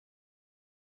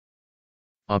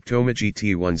Optoma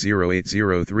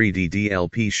GT1080 3D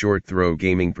DLP Short Throw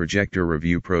Gaming Projector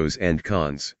Review. Pros and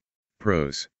Cons.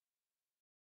 Pros.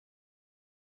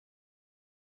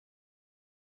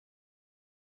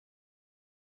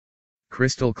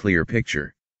 Crystal clear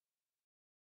picture.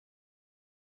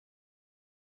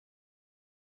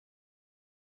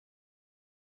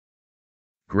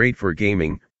 Great for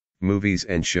gaming, movies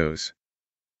and shows.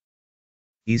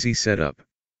 Easy setup.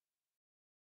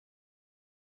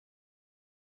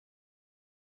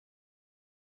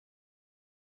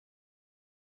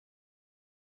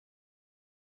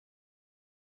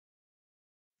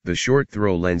 The short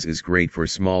throw lens is great for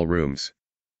small rooms.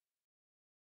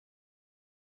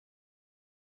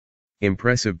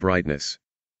 Impressive brightness.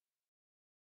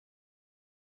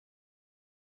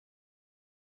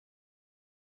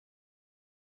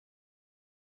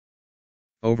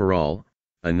 Overall,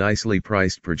 a nicely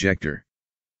priced projector.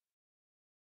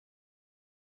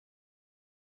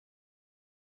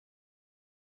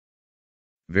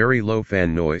 Very low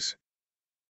fan noise.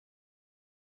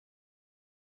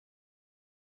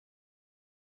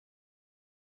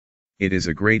 It is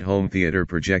a great home theater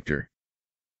projector.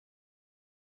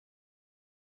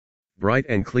 Bright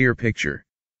and clear picture.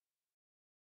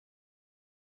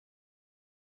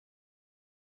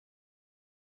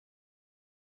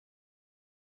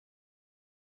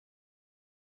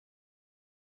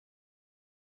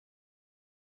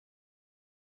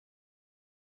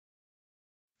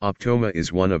 Optoma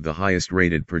is one of the highest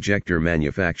rated projector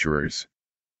manufacturers.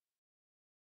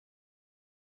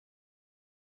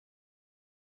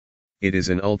 It is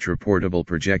an ultra-portable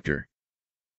projector.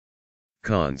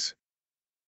 Cons.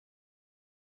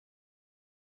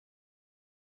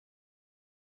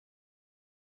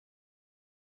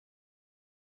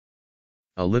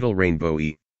 A little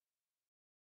rainbowy.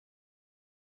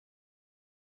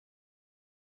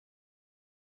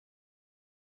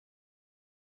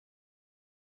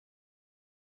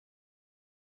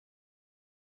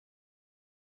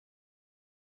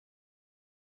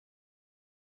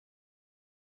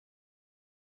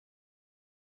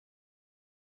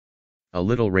 A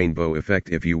little rainbow effect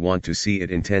if you want to see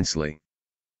it intensely.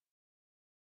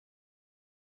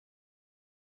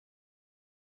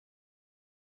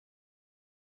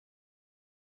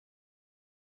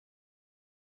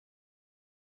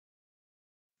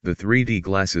 The 3D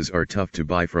glasses are tough to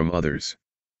buy from others.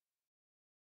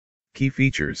 Key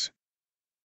features.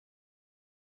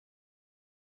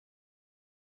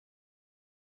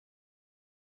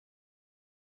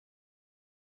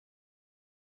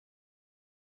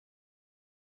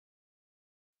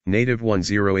 Native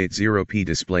 1080p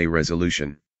display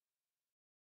resolution.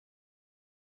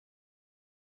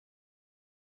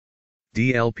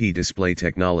 DLP display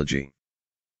technology.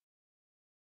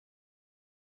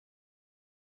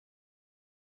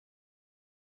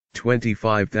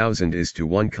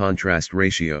 (25,000:1 contrast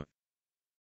ratio).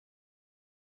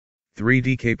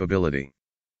 3D capability.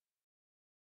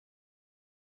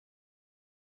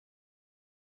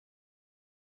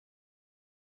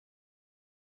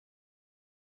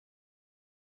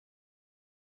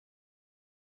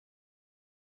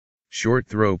 Short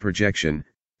throw projection,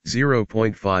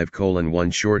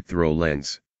 0.5:1 short throw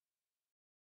lens.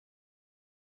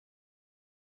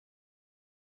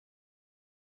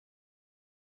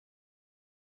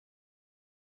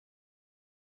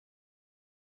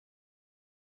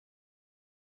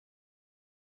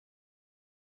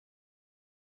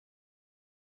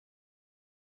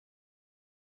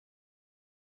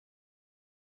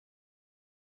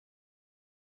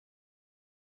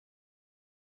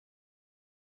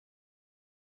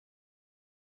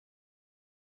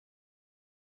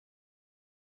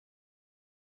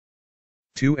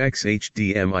 Two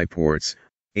HDMI ports,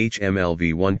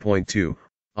 HMLV 1.2,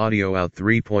 audio out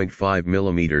 3.5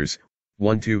 mm,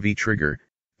 1.2V trigger,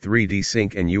 3D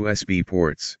sync and USB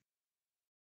ports.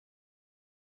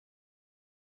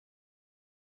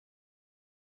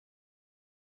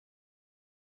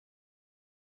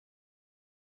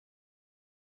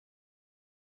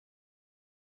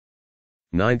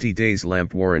 "90 days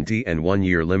lamp warranty and 1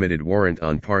 year limited warrant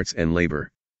on parts and labor."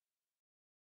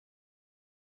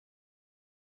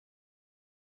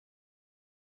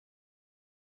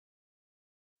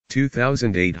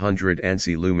 "2800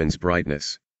 ANSI lumens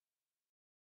brightness.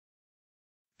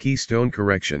 Keystone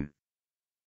correction.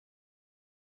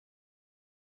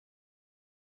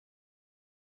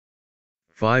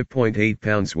 £5.8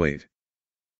 pounds weight.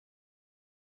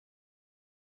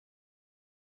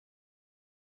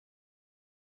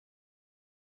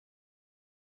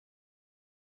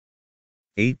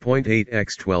 (8.8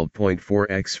 x 12.4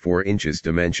 x 4 inches)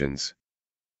 dimensions.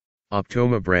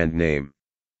 Optoma brand name.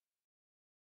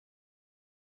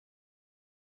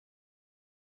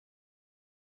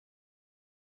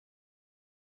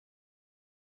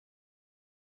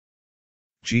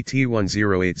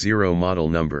 GT1080 model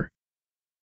number.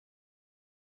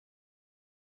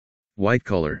 White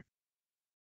color.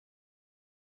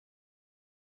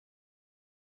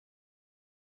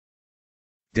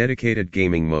 Dedicated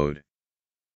gaming mode.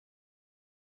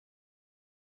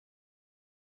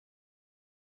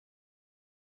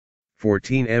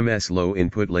 (14 ms) low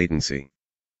input latency.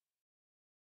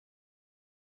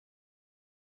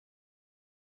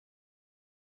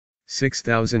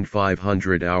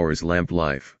 6,500 hours lamp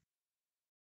life.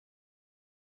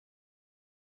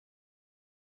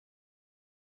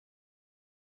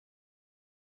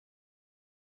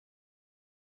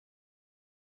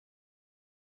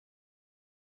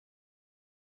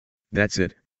 That's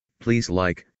it. Please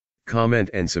like, comment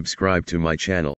and subscribe to my channel.